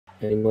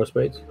Any more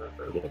spades?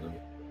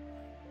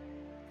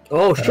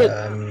 Oh shit!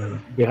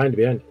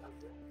 Behind.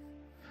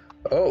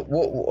 Oh,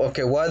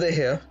 okay. Why are they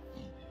here?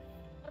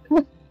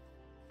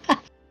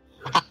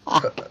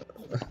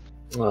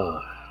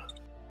 Ah.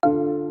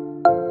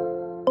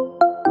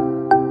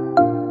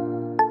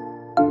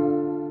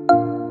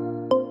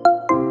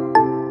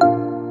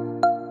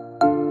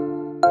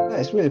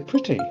 It's really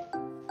pretty.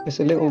 It's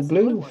a little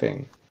blue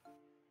thing.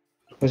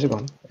 Where's it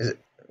gone?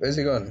 Where's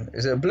he gone?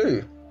 Is it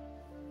blue?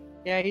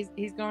 Yeah,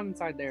 he's gone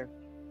inside there.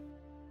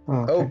 Oh,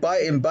 okay. Oh,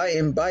 bite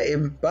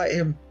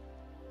him.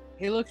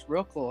 He looks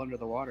real cool under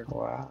the water.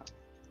 Wow.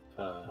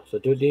 So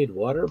do you need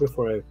water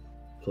before I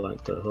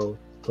plant the hole?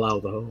 Plow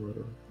the hole?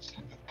 Whatever.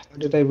 How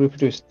do they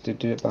reproduce? They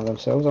do it by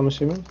themselves, I'm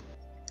assuming?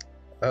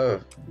 Oh.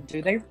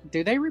 Do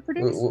they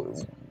reproduce?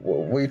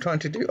 What were you trying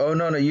to do? Oh,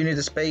 no, you need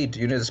a spade.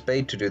 You need a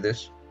spade to do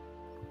this.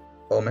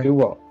 Oh, man. Do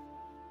what?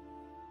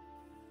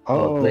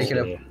 Oh,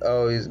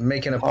 he's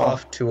making a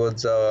path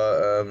towards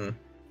our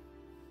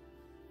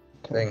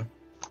thing.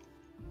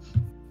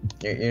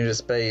 You need a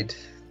spade.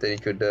 Then you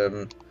could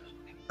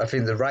I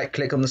think the right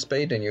click on the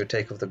spade and you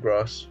take off the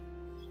grass.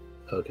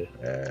 Okay.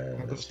 I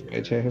got a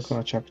spade here. Who can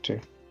I chuck it to?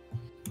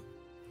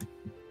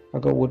 I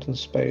got a wooden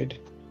spade.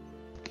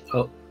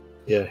 Oh,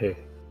 yeah, here.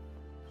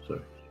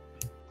 Sorry.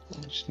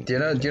 Do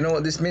you know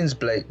what this means,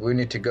 Blake? We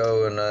need to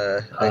go on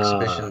an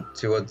expedition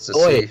towards the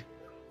wait. sea.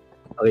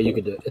 Okay, you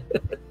can do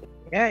it.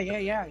 Yeah.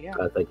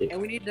 Thank you.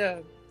 And we need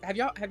to. Have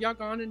y'all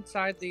gone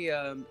inside the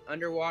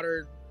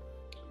underwater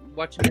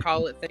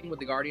whatchamacallit thing with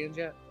the Guardians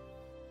yet?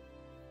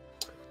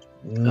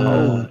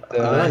 No,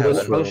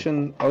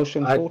 Ocean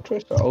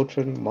Fortress or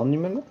Ocean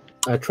Monument?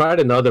 I tried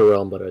another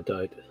realm, but I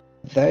died.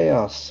 They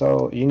are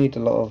so. You need a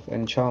lot of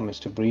enchantments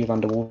to breathe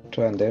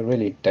underwater, and they're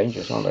really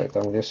dangerous, aren't they?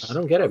 I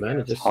don't get it, man.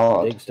 It just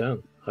digs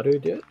down. How do you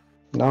do it?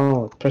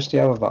 No, press the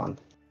other button.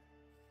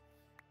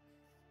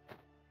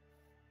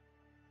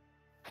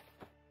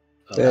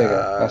 There you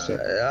go. That's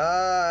it.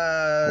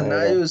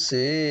 Now you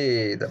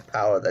see the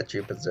power that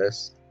you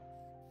possess.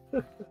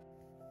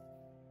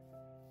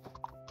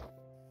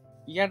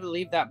 You got to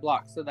leave that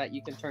block so that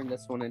you can turn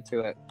this one into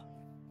it.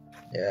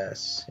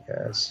 Yes.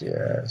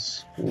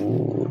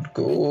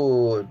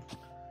 Good.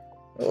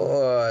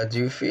 Oh, do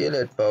you feel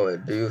it,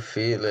 poet? Do you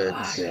feel it?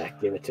 Yeah,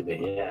 give it to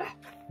me, yeah.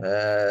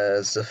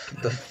 It's the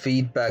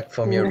feedback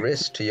from your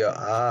wrist to your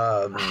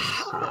arms.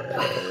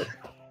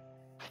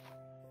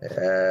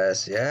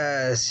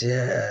 Yes.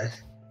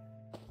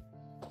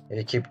 If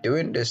you keep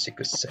doing this, you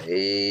could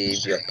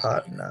save your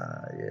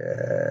partner.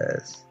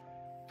 Yes.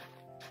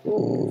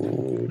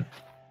 Good.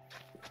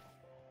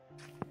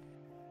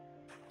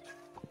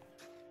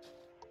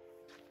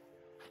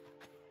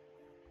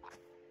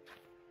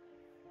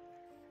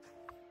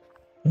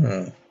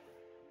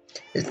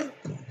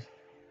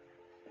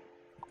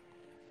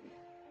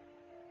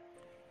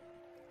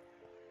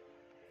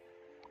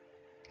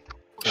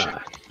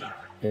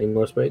 Any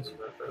more spades?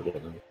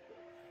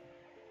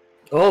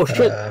 Oh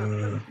shit!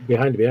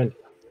 Behind.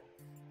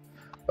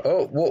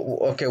 Oh,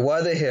 okay. Why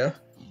are they here?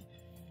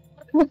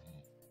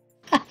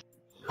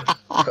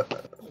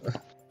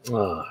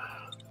 No,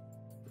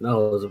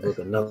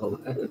 Zabooka, no,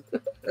 man.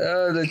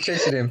 Oh, they're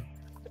chasing him.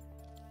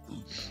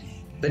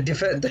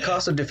 The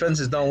castle defense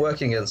is not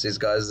working against these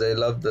guys. They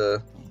love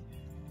the.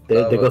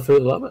 They go through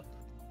the lava?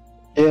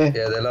 Yeah,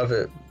 they love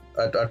it.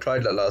 I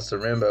tried that last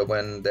time. Remember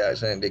when they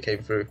accidentally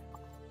came through?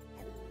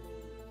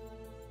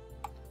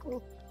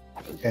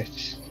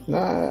 Yes.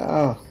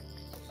 No.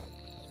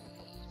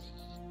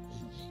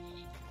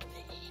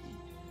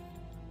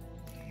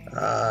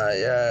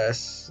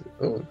 Yes.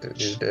 Oh,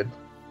 he's dead.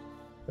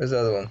 Where's the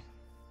other one?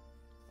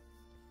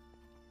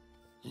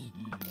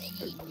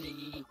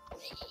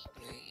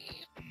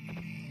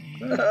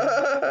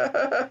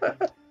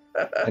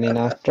 Any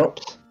nice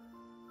drops?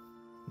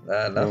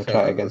 Nothing. We'll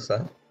try it again.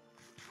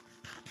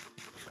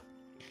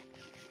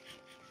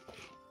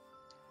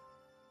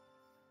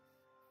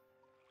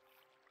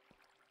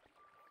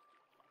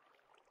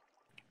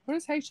 What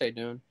is HaeShay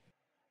doing?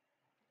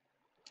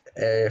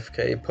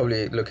 AFK,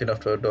 probably looking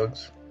after her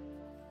dogs.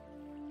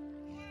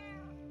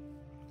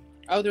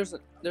 Oh, there's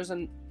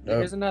another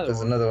There's one.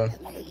 another one.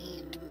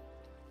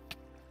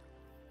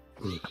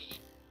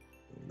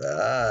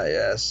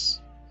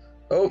 Yes.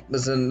 Oh,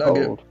 there's a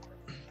nugget. Gold.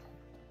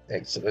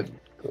 Excellent.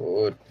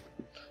 Good.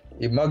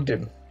 You mugged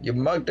him.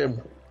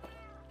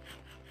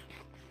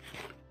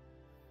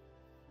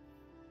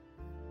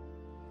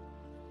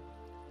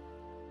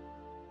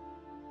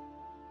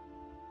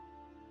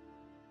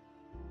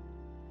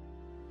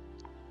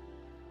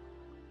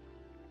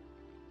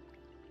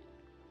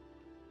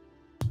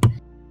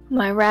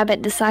 My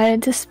rabbit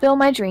decided to spill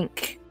my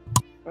drink.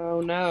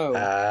 Oh no.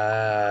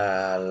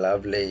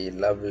 Lovely.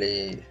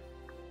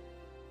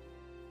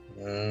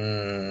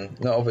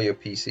 Not over your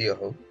PC, I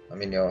hope. I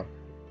mean your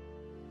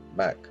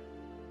Mac.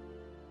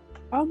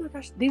 Oh my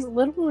gosh, these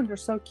little ones are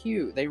so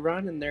cute. They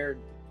run and their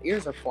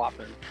ears are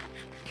flopping.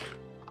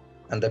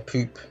 And they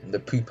poop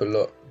a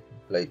lot.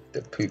 Like,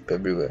 they poop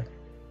everywhere.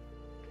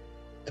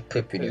 They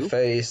poop in your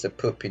face, they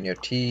poop in your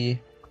tea.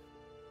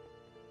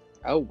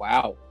 Oh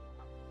wow.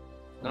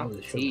 Not Oh,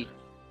 the sure. tea.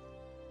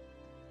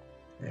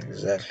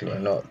 Exactly,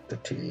 not the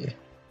tea.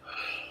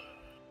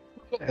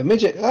 A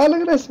midget! Oh,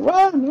 look at this!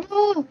 Run!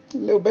 Ah!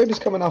 Little baby's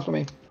coming after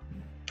me.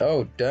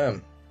 Oh,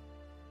 damn.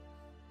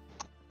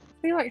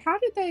 See, like, how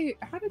did they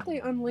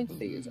unlink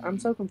these? I'm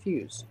so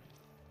confused.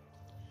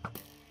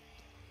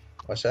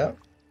 What's that?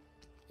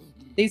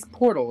 These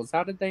portals,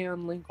 how did they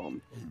unlink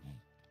them?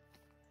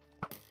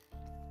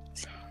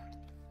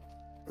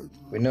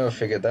 We never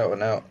figured that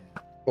one out.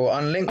 Or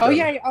unlink Oh them.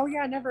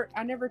 yeah,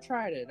 I never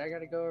tried it. I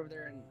gotta go over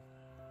there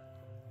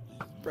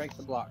and break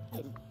the block.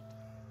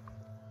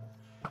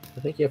 I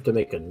think you have to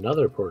make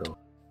another portal,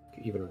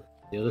 even on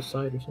the other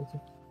side or something.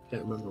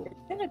 Can't remember.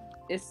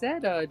 It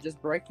said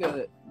just break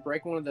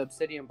one of the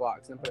obsidian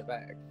blocks and put it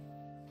back.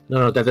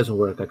 No, that doesn't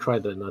work. I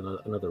tried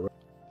another route.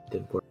 It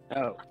didn't work.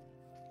 Oh.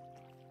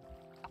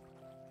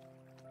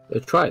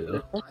 Let's try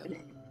though.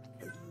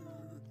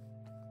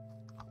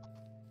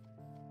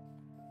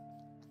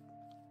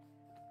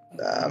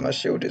 Ah, my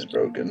shield is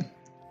broken.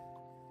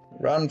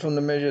 Run from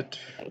the midget.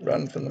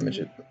 Run from the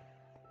midget.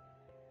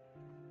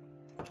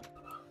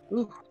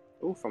 Ooh,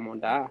 I'm gonna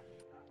die.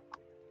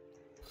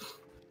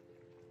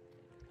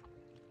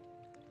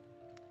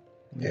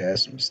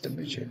 Yes, Mr.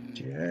 Midget.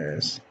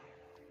 Yes.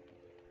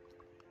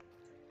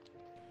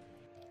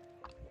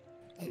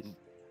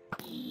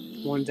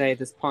 One day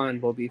this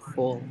pond will be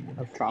full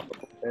of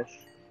tropical fish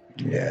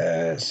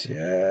Yes,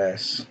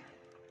 yes.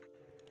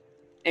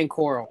 and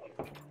coral.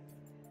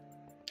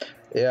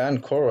 Yeah,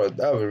 and coral.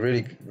 That would be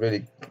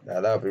really,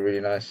 that would be really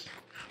nice.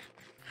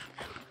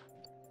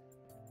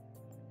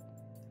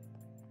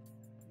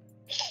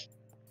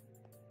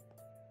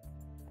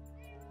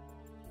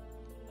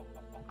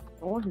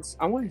 I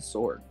want his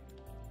sword.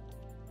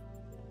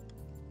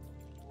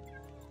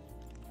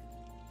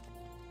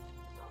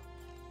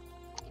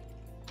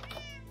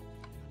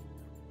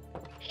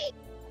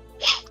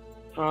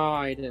 Oh,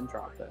 I didn't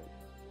drop it.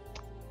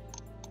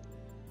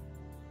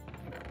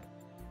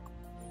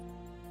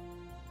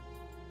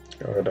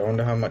 God, I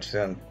wonder how much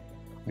then.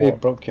 You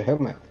broke your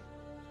helmet.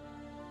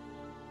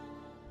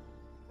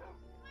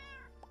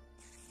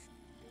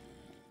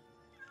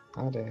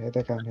 Ah, here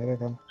they come, here they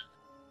come.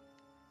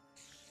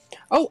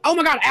 Oh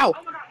my god, ow!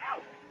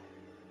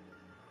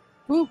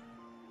 Woo!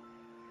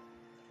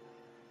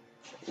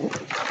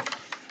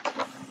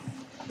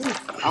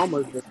 I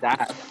almost just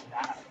died.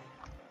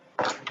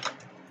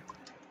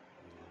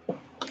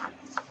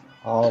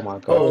 Oh my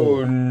god.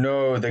 Oh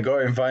no, they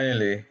got him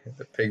finally.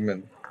 The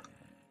pigman.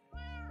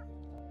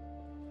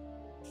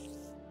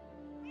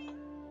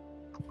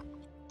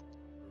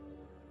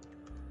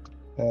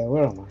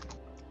 Where am I?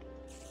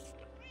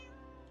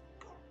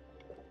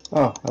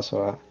 Oh, that's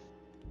alright.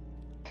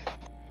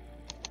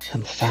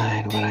 I'm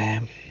fine where I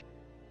am.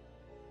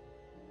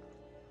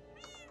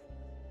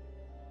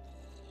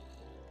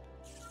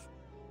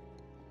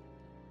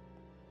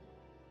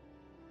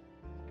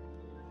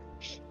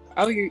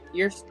 Oh,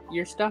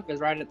 your stuff is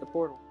right at the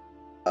portal.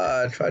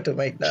 Try to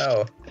make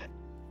now.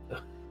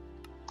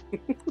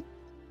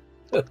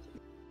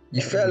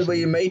 You fell where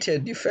you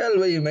mated. You fell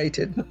where you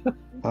mated.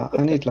 I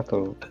need like a...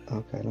 Okay,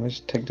 let me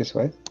just take this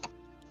way.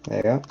 There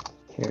you go.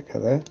 Here we go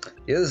there.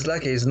 You're just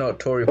lucky he's not a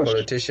Tory Push.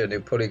 politician.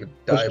 He'll probably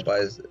die by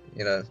his,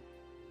 you know.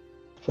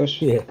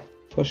 Push. Yeah.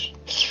 Push.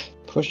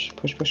 Push,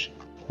 push, push.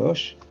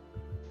 Push.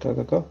 Go,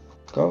 go, go.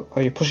 Go. Oh,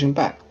 you're pushing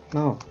back.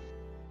 No.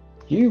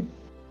 You...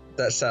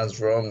 That sounds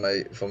wrong,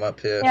 mate, from up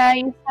here. Yeah,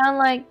 you sound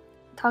like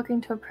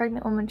talking to a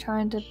pregnant woman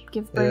trying to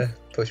give Yeah. birth.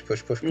 Push,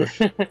 push, push,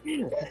 push.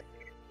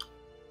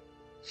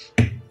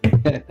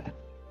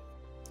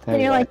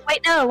 And you're like,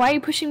 wait, no, why are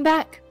you pushing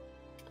back?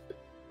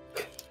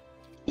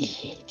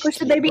 Yeah, Push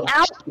the baby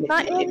out,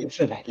 not in. Little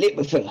fella,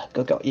 little fella.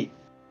 Go, go. Yeah,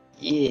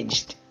 yeah,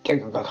 just go,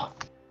 go, go, go.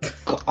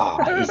 Go.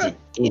 Oh,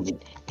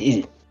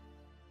 easy.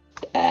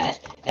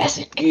 That's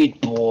a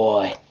good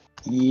boy.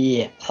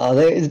 Yeah. Oh,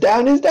 there it's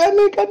down,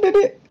 look, I did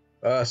it.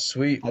 Ah,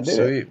 sweet, I did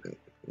sweet.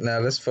 Now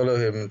let's follow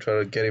him and try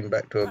to get him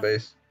back to our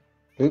base.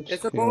 Oops,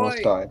 It's a he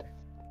almost boy. died.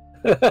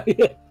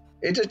 Yeah.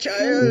 It's a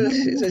child!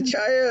 It's a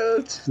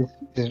child!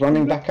 He's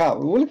running back up.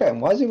 Well, look at him.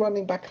 Why is he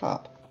running back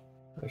up?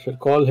 I should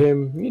call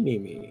him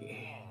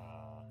Mini-Me.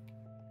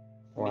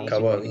 Why is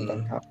Come he on. running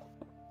back up?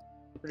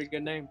 Pretty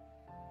good name.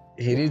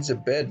 He needs a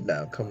bed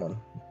now, come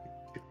on.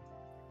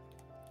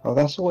 Oh,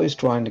 that's what he's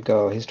trying to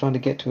go. He's trying to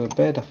get to a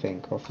bed, I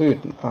think, or food.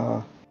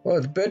 Well,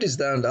 the bed is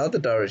down the other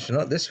direction,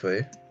 not this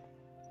way.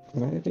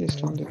 Maybe he's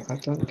trying to... I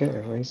don't get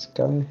it. He's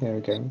going here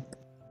again.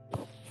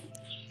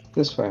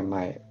 This way,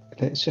 mate.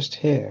 It's just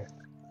here.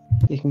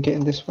 You can get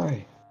in this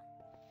way.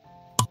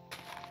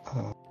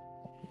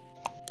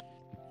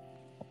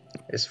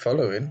 It's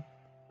following.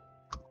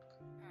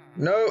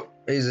 No,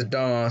 he's a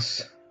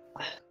dumbass.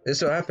 This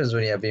is what happens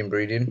when you have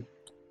inbreeding.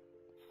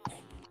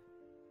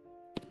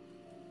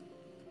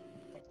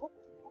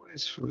 What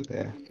is through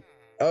there?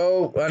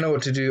 Oh, I know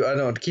what to do. I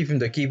know what to keep him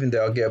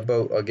there. I'll get a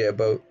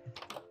boat.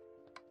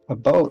 A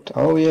boat?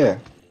 Oh, yeah.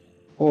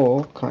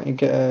 Or can't you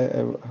get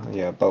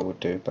yeah, a boat would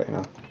do, but you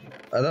know.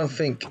 I don't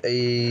think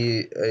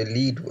a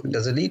lead...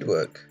 Does a lead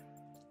work?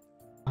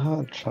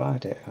 I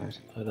tried it.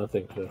 I don't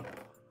think so.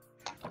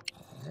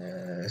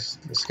 Yes,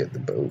 let's get the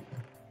boat.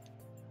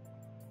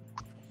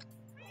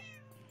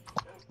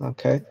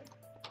 Okay.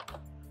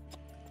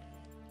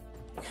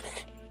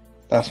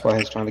 That's why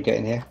he's trying to get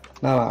in here.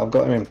 No, I've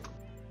got him in.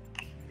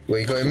 Well,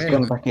 you got him He's in?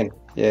 gone back in.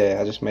 Yeah,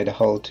 I just made a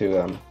hole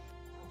to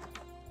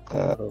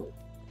Oh.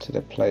 to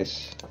the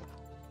place.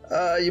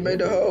 Ah, you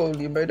made a hole.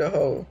 You made a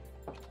hole.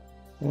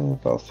 Yeah,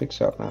 but I'll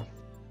fix it up now.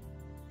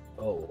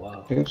 Oh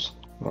wow. Oops,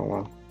 wrong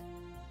one.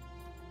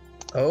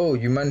 Oh,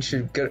 you managed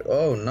to get.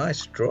 Oh,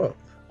 nice drop.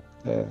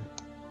 Yeah,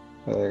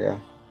 there you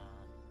go.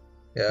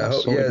 Yeah, I That's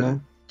hope. sorted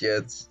Yeah,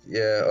 now.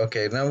 yeah.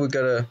 Okay, now we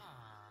gotta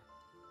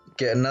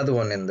get another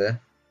one in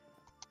there.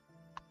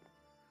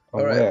 Oh,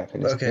 All right, where?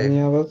 Can you see okay.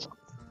 any others?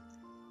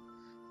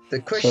 The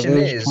So question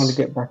they're just trying to is.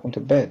 get back into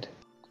bed.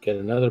 Get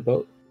another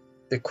boat.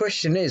 The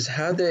question is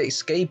how they're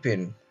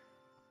escaping.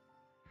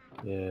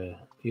 Yeah.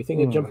 Do you think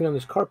they're jumping on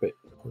this carpet?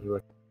 What do you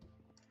reckon?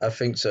 I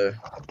think so.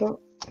 I don't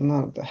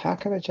know. But how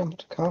can I jump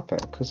to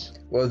carpet? Because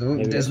Well,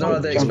 Maybe there's that's no what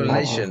other they're doing.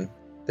 explanation.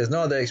 There's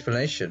no other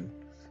explanation.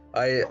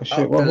 I Oh, shit,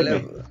 upped what the hit me?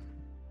 level.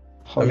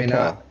 Holy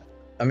cow.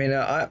 I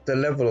upped the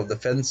level of the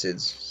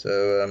fences.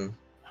 So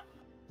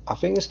I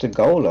think it's the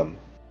golem.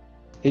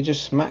 He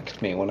just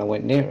smacked me when I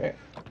went near it.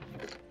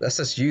 that's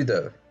just you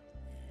though.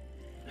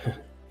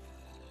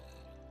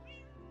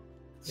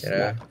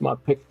 Yeah. Snap my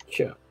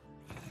picture.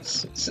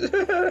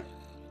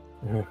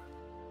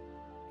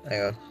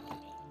 Hang on.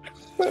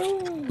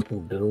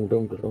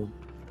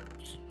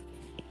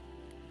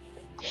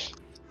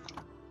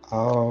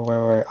 Oh,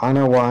 wait. I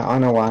know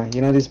why.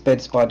 You know these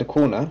beds by the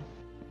corner?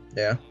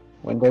 Yeah.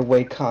 When they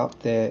wake up,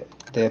 they're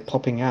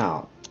popping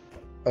out.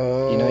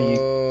 Oh. You know,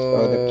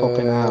 so they're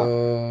popping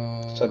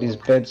out. So these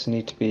beds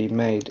need to be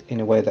made in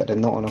a way that they're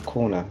not on a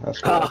corner.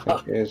 That's what I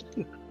think it is.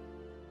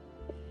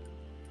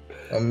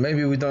 Or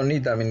maybe we don't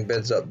need that many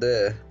beds up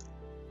there.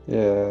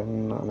 Yeah,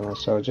 no.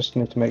 So I just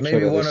need to make Maybe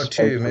sure that one there's or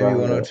two. space Maybe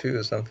around one or it. two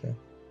or something.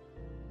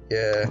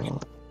 Yeah. Oh.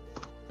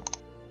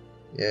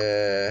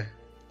 Yeah.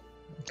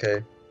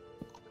 Okay.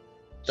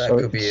 That So,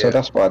 could be so it.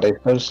 that's why they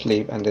go to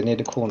sleep and they're near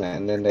the corner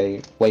and then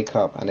they wake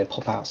up and they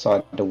pop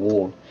outside the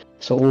wall.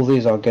 So all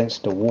these are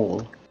against the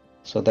wall,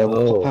 so they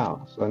will pop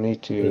out. So I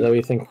need to. Is that what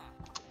you think?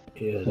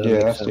 Yeah, that Yeah,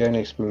 makes that's sense. the only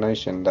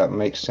explanation that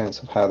makes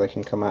sense of how they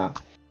can come out.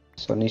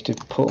 So I need to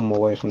put them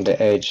away from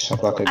the edge,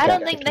 have like a I gap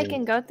don't think they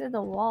between- can go through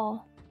the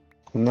wall.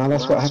 No,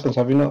 that's what happens.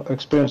 Have you not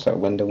experienced that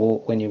when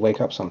when you wake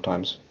up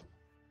sometimes?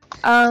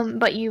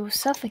 But you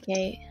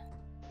suffocate.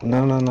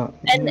 No.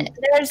 And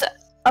there's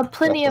a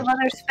plenty of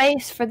other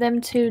space for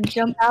them to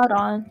jump out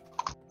on.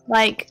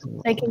 Like,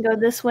 they can go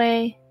this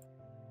way.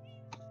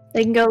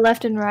 They can go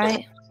left and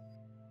right.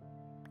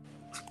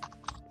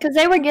 Because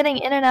they were getting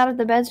in and out of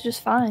the beds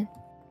just fine.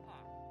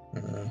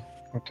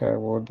 Okay,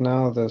 well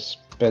now the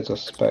beds are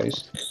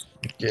spaced.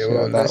 Yeah, So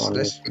well, that one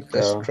needs to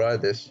let's go. try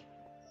this.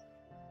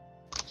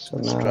 So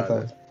Let's now try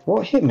that this.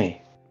 what hit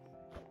me?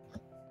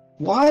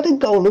 Why are the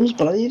golems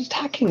bloody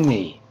attacking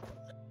me?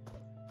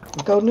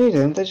 I go near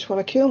them, they just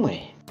want to kill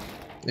me.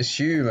 It's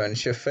you, man.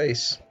 It's your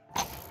face.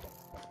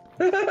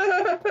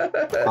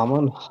 I'm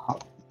on.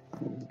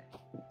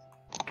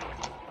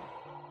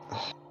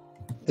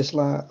 It's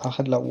like I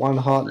had like one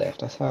heart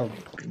left. That's how.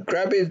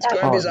 Grab his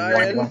Oh,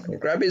 iron. lucky.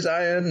 Grab his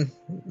iron.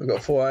 We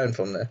got 4 iron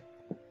from there.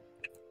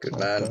 Good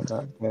man.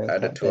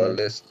 Add it to our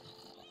list.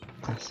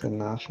 That's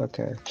enough.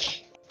 Okay.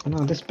 Oh, no,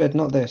 this bed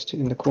not there. It's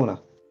in the corner.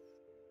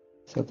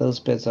 So those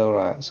beds are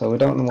alright. So we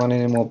don't want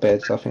any more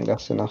beds. I think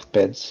that's enough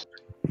beds.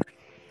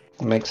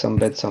 Make some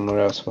beds somewhere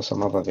else for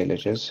some other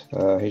villagers.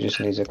 He just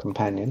needs a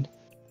companion.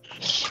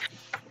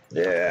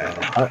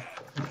 Yeah.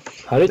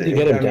 How did you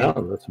get him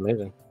down? That's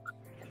amazing.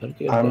 How did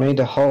you get I him made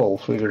a hole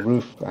through the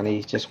roof, and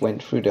he just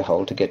went through the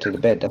hole to get to the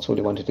bed. That's all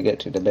he wanted to get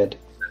to, the bed.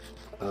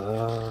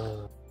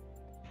 down?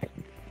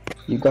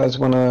 You guys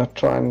want to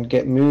try and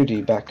get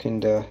Moody back in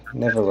the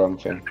Nether Realm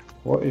thing?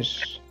 What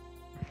is...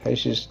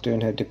 HaeShay's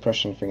doing her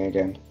depression thing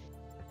again.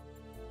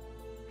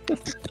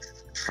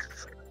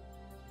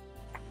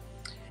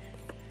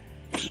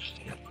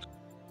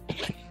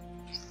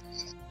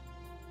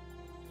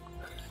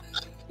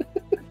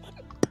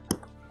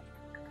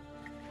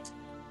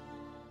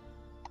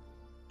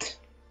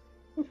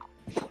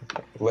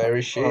 Where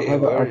is she? Oh,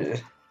 Where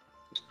is...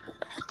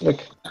 Look,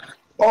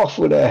 off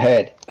with her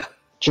head.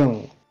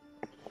 Chung,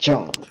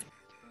 chung,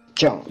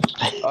 chung.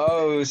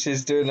 Oh,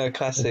 she's doing a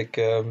classic.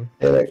 Yeah,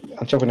 look,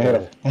 I'm chopping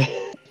her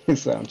head off.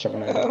 So I'm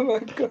chopping her head off. Oh my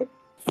god.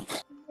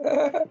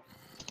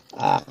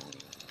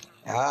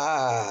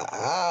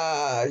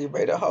 Ah. You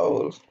made a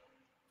hole.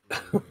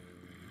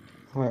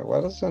 Wait,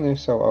 why does it only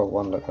so... Oh,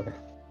 one look, okay.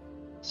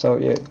 So,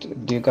 yeah,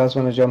 do you guys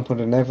want to jump on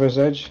the Nether's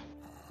edge?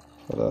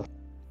 For the...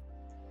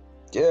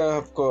 Yeah,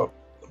 I've got...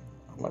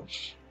 How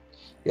much?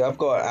 Yeah, I've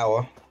got an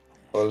hour.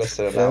 Or less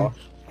than an hour.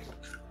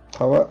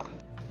 Power?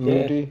 Yeah,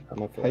 Moody?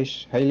 I'm up for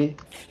it. Haley?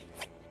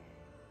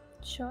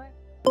 Sure.